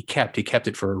take he kept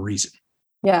it for a reason.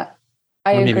 Yeah.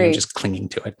 I agree. Maybe I'm just clinging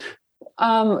to it.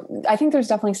 I think there's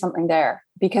definitely something there,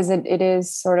 because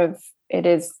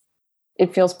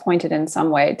it feels pointed in some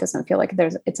way. It doesn't feel like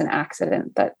it's an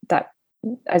accident that,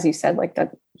 as you said, like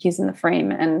that he's in the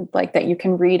frame and like that you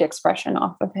can read expression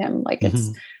off of him. Like it's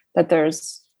that there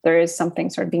is something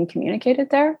sort of being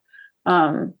communicated there.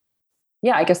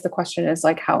 I guess the question is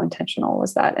like, how intentional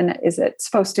was that? And is it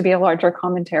supposed to be a larger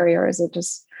commentary, or is it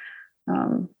just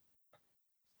something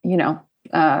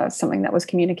that was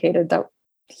communicated that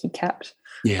he kept.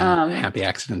 Happy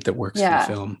accident that works for the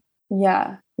film.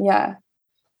 Yeah.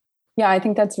 I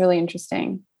think that's really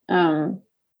interesting. I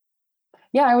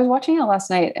was watching it last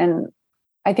night, and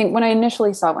I think when I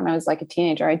initially saw it when I was like a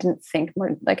teenager, I didn't think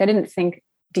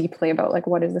deeply about like,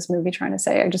 what is this movie trying to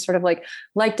say? I just sort of like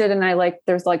liked it. And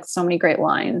there's like so many great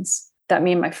lines that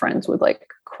me and my friends would like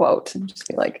quote and just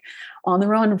be like, on the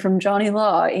run from Johnny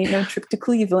Law, ain't no trip to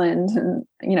Cleveland. And,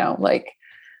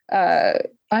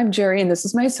 I'm Jerry and this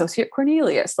is my associate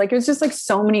Cornelius. Like, it was just like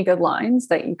so many good lines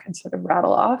that you can sort of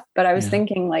rattle off. But I was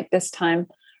thinking like this time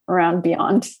around,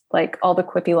 beyond like all the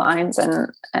quippy lines and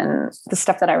the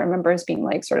stuff that I remember as being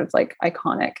like sort of like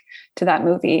iconic to that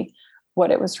movie,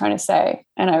 what it was trying to say.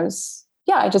 And I was,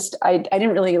 I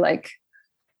didn't really like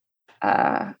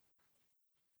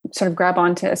sort of grab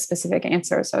onto a specific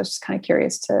answer. So I was just kind of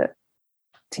curious to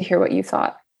hear what you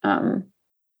thought.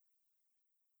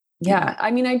 I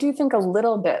mean, I do think a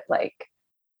little bit like,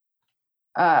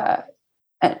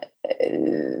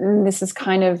 this is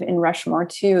kind of in Rushmore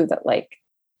too, that like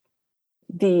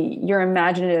your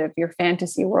imaginative, your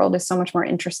fantasy world is so much more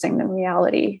interesting than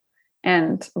reality.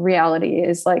 And reality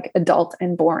is like adult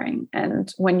and boring.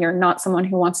 And when you're not someone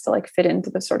who wants to like fit into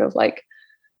the sort of like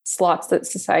slots that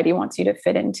society wants you to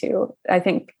fit into, I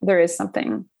think there is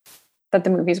something that the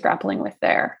movie's grappling with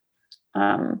there.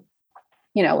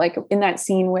 Like in that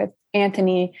scene with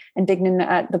Anthony and Dignan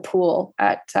at the pool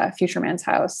at Future Man's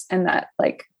house, and that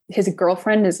like his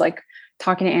girlfriend is like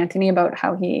talking to Anthony about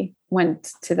how he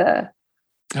went to the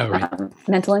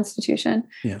mental institution.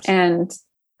 Yes. And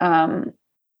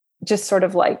just sort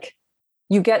of like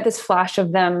you get this flash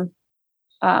of them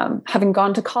having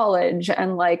gone to college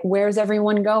and like, where's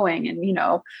everyone going?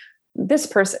 And, this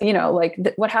person,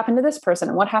 what happened to this person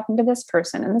and what happened to this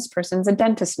person? And this person's a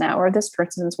dentist now, or this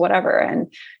person's whatever.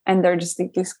 And they're just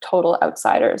these total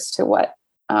outsiders to what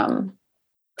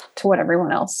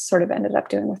everyone else sort of ended up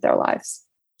doing with their lives.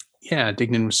 Yeah.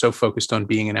 Dignan was so focused on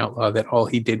being an outlaw that all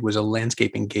he did was a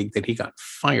landscaping gig that he got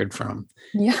fired from.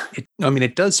 Yeah.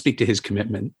 It does speak to his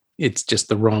commitment. It's just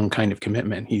the wrong kind of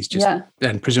commitment. He's just,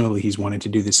 and presumably he's wanted to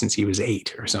do this since he was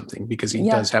 8 or something, because he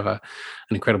does have an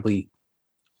incredibly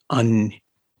I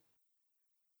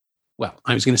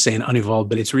was going to say an unevolved,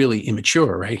 but it's really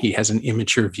immature, right? He has an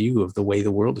immature view of the way the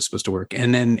world is supposed to work.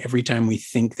 And then every time we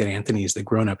think that Anthony is the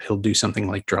grown-up, he'll do something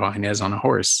like draw Inez on a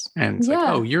horse. And it's like,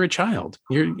 oh, you're a child.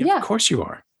 Of course you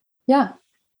are. Yeah.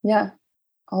 Yeah.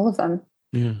 All of them.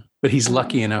 Yeah. But he's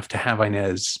lucky enough to have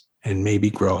Inez and maybe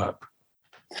grow up.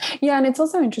 Yeah. And it's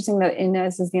also interesting that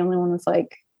Inez is the only one with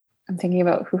like, I'm thinking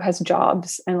about who has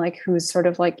jobs and like who's sort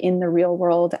of like in the real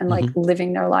world and like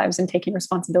living their lives and taking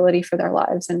responsibility for their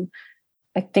lives. And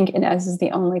I think Inez is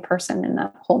the only person in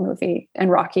that whole movie, and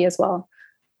Rocky as well,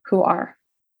 who are.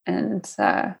 And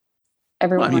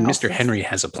everyone. Mr. Henry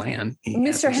has a plan.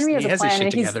 Mr. Henry has a plan,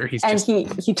 and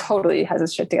he totally has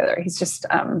his shit together. He's just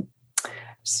an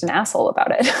asshole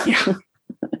about it.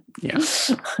 Yeah.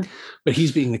 But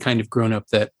he's being the kind of grown up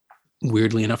that,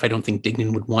 weirdly enough, I don't think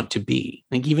Dignan would want to be.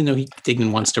 Like, even though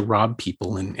Dignan wants to rob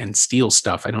people and steal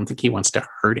stuff, I don't think he wants to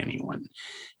hurt anyone.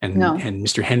 And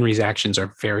Mr. Henry's actions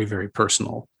are very, very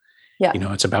personal. Yeah.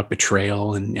 It's about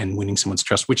betrayal and winning someone's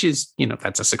trust, which is,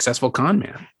 that's a successful con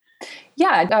man.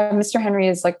 Yeah. Mr. Henry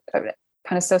is like kind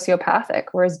of sociopathic,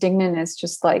 whereas Dignan is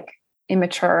just like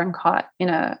immature and caught in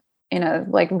a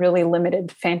like really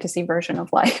limited fantasy version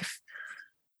of life.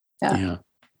 Yeah.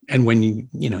 And when you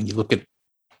look at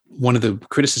one of the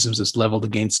criticisms that's leveled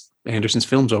against Anderson's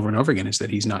films over and over again is that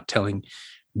he's not telling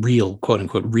real, quote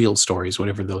unquote, real stories,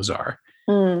 whatever those are.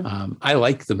 I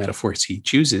like the metaphors he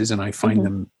chooses, and I find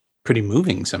them pretty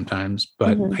moving sometimes,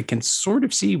 but I can sort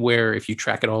of see where, if you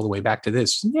track it all the way back to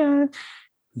this,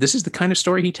 this is the kind of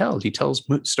story he tells. He tells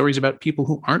stories about people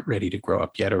who aren't ready to grow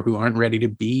up yet, or who aren't ready to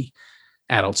be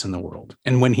adults in the world.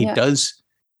 And when he does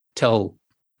tell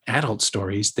adult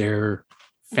stories, they're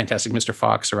Fantastic Mr.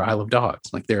 Fox or Isle of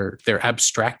Dogs. Like they're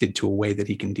abstracted to a way that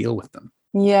he can deal with them.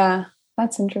 Yeah,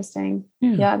 that's interesting.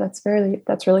 Yeah, that's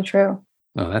really true.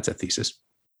 Oh, that's a thesis.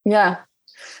 Yeah.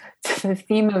 The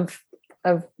theme of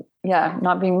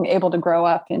not being able to grow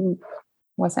up in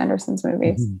Wes Anderson's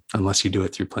movies. Unless you do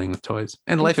it through playing with toys.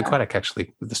 And Life Aquatic,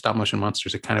 actually, with the stop motion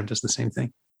monsters, it kind of does the same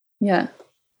thing. Yeah.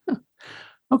 Huh.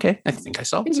 Okay, I think I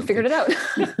solved it. You figured it out.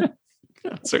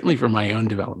 Certainly for my own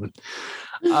development.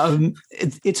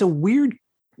 It's a weird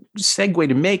segue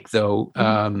to make, though.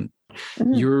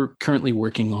 You're currently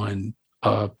working on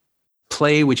a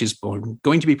play which is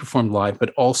going to be performed live,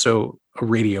 but also a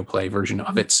radio play version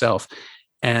of itself.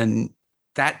 And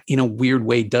that in a weird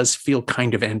way does feel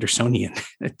kind of Andersonian.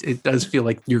 It does feel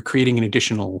like you're creating an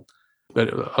additional, but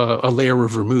a layer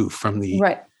of remove from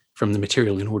the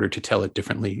material in order to tell it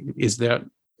differently. Is that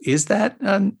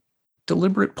a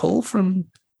deliberate pull from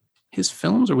his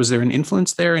films, or was there an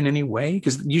influence there in any way?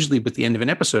 Because usually with the end of an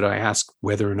episode, I ask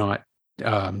whether or not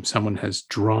someone has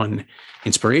drawn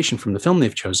inspiration from the film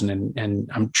they've chosen, and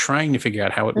I'm trying to figure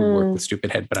out how it would work with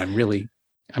Stupidhead, but I'm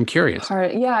curious.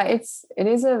 It's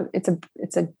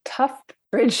a tough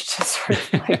bridge to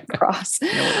sort of like cross.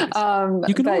 No,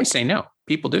 you can always say no.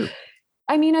 People do.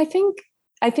 I mean, I think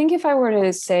if I were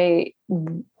to say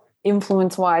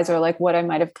influence-wise, or like what I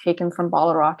might have taken from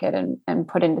Bottle Rocket and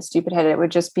put into Stupidhead, it would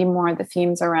just be more the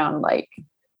themes around like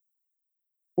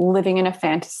living in a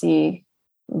fantasy.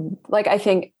 Like I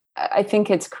think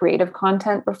its creative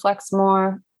content reflects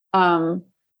more the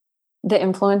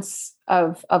influence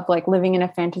of like living in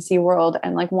a fantasy world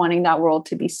and like wanting that world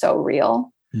to be so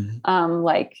real. Mm-hmm.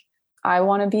 Like I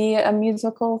want to be a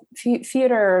musical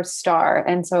theater star,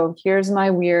 and so here's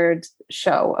my weird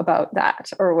show about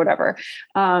that or whatever.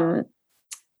 Kind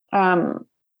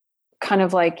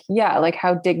of like, like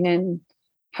how Dignan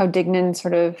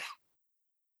sort of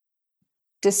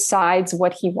decides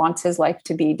what he wants his life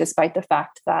to be, despite the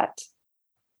fact that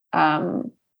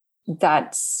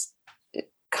that's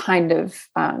kind of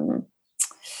what's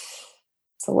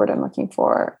the word I'm looking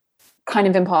for? Kind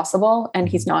of impossible, and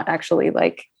he's not actually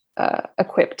like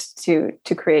equipped to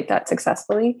create that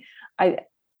successfully.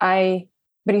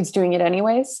 But he's doing it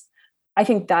anyways. I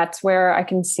think that's where I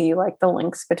can see like the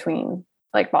links between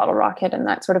like Bottle Rocket and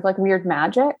that sort of like weird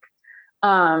magic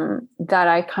that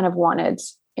I kind of wanted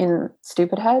in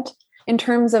Stupidhead, in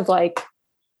terms of like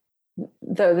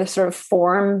the sort of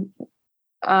form,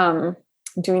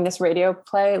 doing this radio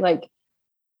play. Like,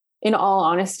 in all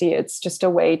honesty, it's just a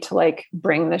way to like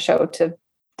bring the show to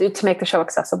make the show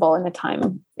accessible in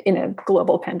a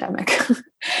global pandemic.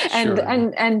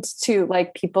 and to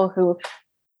like people who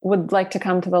would like to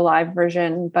come to the live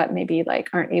version, but maybe like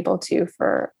aren't able to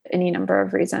for any number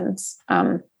of reasons.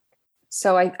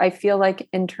 So I feel like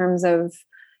in terms of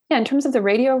the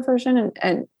radio version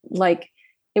and like,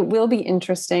 it will be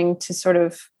interesting to sort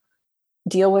of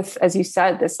deal with, as you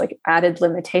said, this like added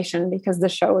limitation, because the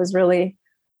show is really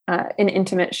an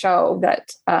intimate show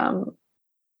that,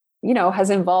 has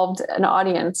involved an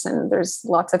audience, and there's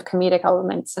lots of comedic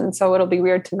elements. And so it'll be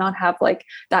weird to not have like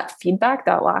that feedback,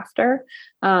 that laughter.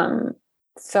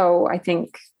 So I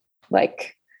think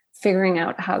like figuring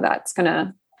out how that's going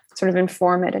to sort of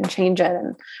inform it and change it,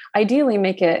 and ideally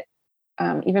make it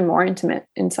even more intimate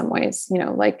in some ways,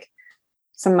 like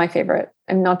some of my favorite,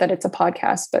 and not that it's a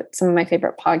podcast, but some of my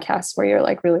favorite podcasts where you're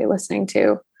like really listening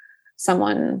to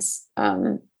someone's,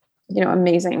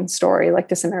 amazing story, like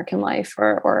This American Life,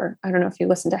 or I don't know if you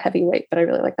listen to Heavyweight, but I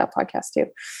really like that podcast too.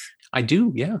 I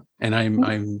do. Yeah.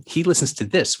 And he listens to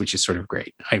this, which is sort of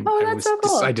great. So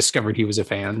cool. I discovered he was a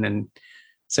fan. And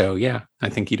so, yeah, I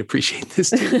think he'd appreciate this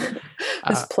too.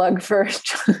 This plug for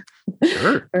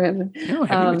sure. For him.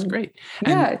 Heavyweight's great.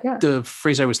 And the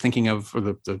phrase I was thinking of, or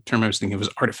the term I was thinking of, was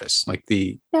artifice. Like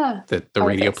the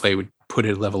radio play would put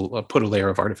a layer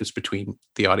of artifice between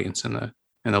the audience and the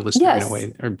listener in a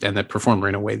way, and the performer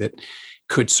in a way that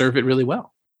could serve it really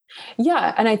well.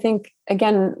 Yeah. And I think,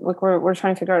 again, like we're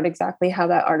trying to figure out exactly how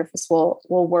that artifice will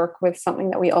work with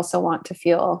something that we also want to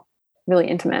feel really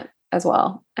intimate as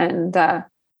well. And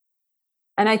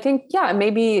I think,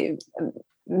 maybe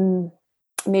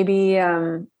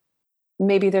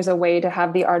there's a way to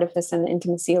have the artifice and the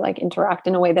intimacy like interact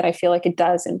in a way that I feel like it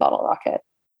does in Bottle Rocket,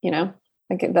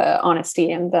 like the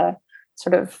honesty and the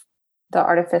sort of the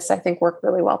artifice, I think, work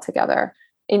really well together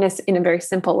in a very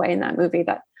simple way in that movie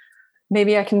that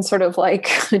maybe I can sort of like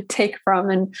take from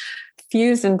and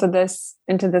fuse into this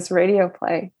radio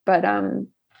play. But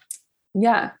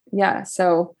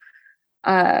so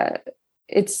I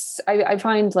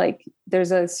find like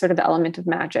there's a sort of element of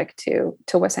magic to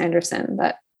Wes Anderson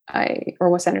or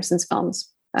Wes Anderson's films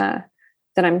that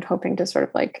I'm hoping to sort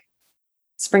of like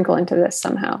sprinkle into this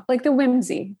somehow, like the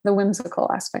whimsical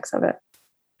aspects of it.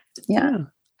 Yeah.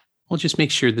 Well, just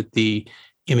make sure that the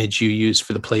image you use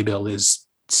for the playbill is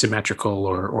symmetrical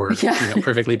or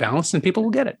perfectly balanced, and people will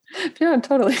get it. Yeah,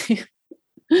 totally.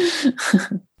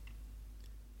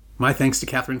 My thanks to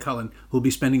Katherine Cullen, who will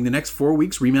be spending the next 4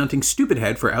 weeks remounting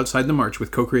Stupidhead for Outside the March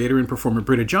with co-creator and performer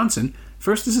Britta Johnson,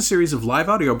 first as a series of live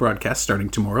audio broadcasts starting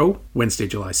tomorrow, Wednesday,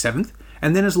 July 7th,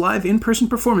 and then as live in-person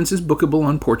performances bookable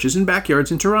on porches and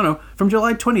backyards in Toronto from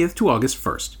July 20th to August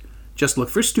 1st. Just look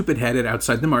for Stupidhead at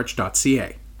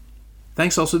outsidethemarch.ca.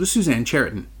 Thanks also to Suzanne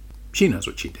Cheriton. She knows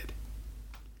what she did.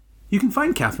 You can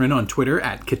find Katherine on Twitter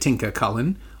at Katinka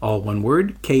Cullen, all one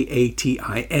word,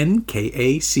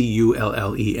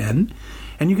 KATINKACULLEN,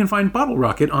 and you can find Bottle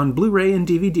Rocket on Blu-ray and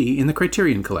DVD in the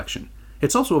Criterion Collection.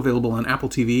 It's also available on Apple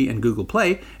TV and Google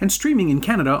Play, and streaming in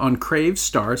Canada on Crave,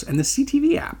 Stars, and the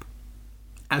CTV app.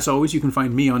 As always, you can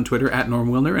find me on Twitter at Norm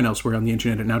Wilner and elsewhere on the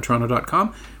internet at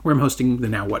nowtoronto.com, where I'm hosting the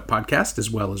Now What podcast, as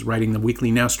well as writing the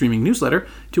weekly Now streaming newsletter,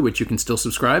 to which you can still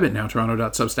subscribe at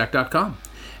nowtoronto.substack.com.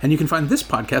 And you can find this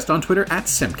podcast on Twitter at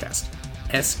Semcast,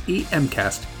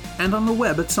 SEMcast, and on the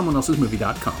web at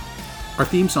someoneelsesmovie.com. Our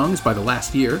theme song is by The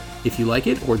Last Year. If you like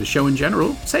it, or the show in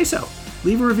general, say so.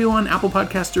 Leave a review on Apple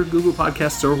Podcasts or Google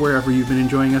Podcasts or wherever you've been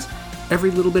enjoying us. Every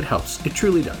little bit helps. It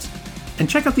truly does. And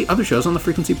check out the other shows on the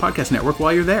Frequency Podcast Network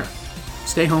while you're there.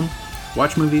 Stay home,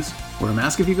 watch movies, wear a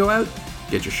mask if you go out,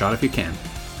 get your shot if you can.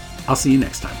 I'll see you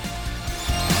next time.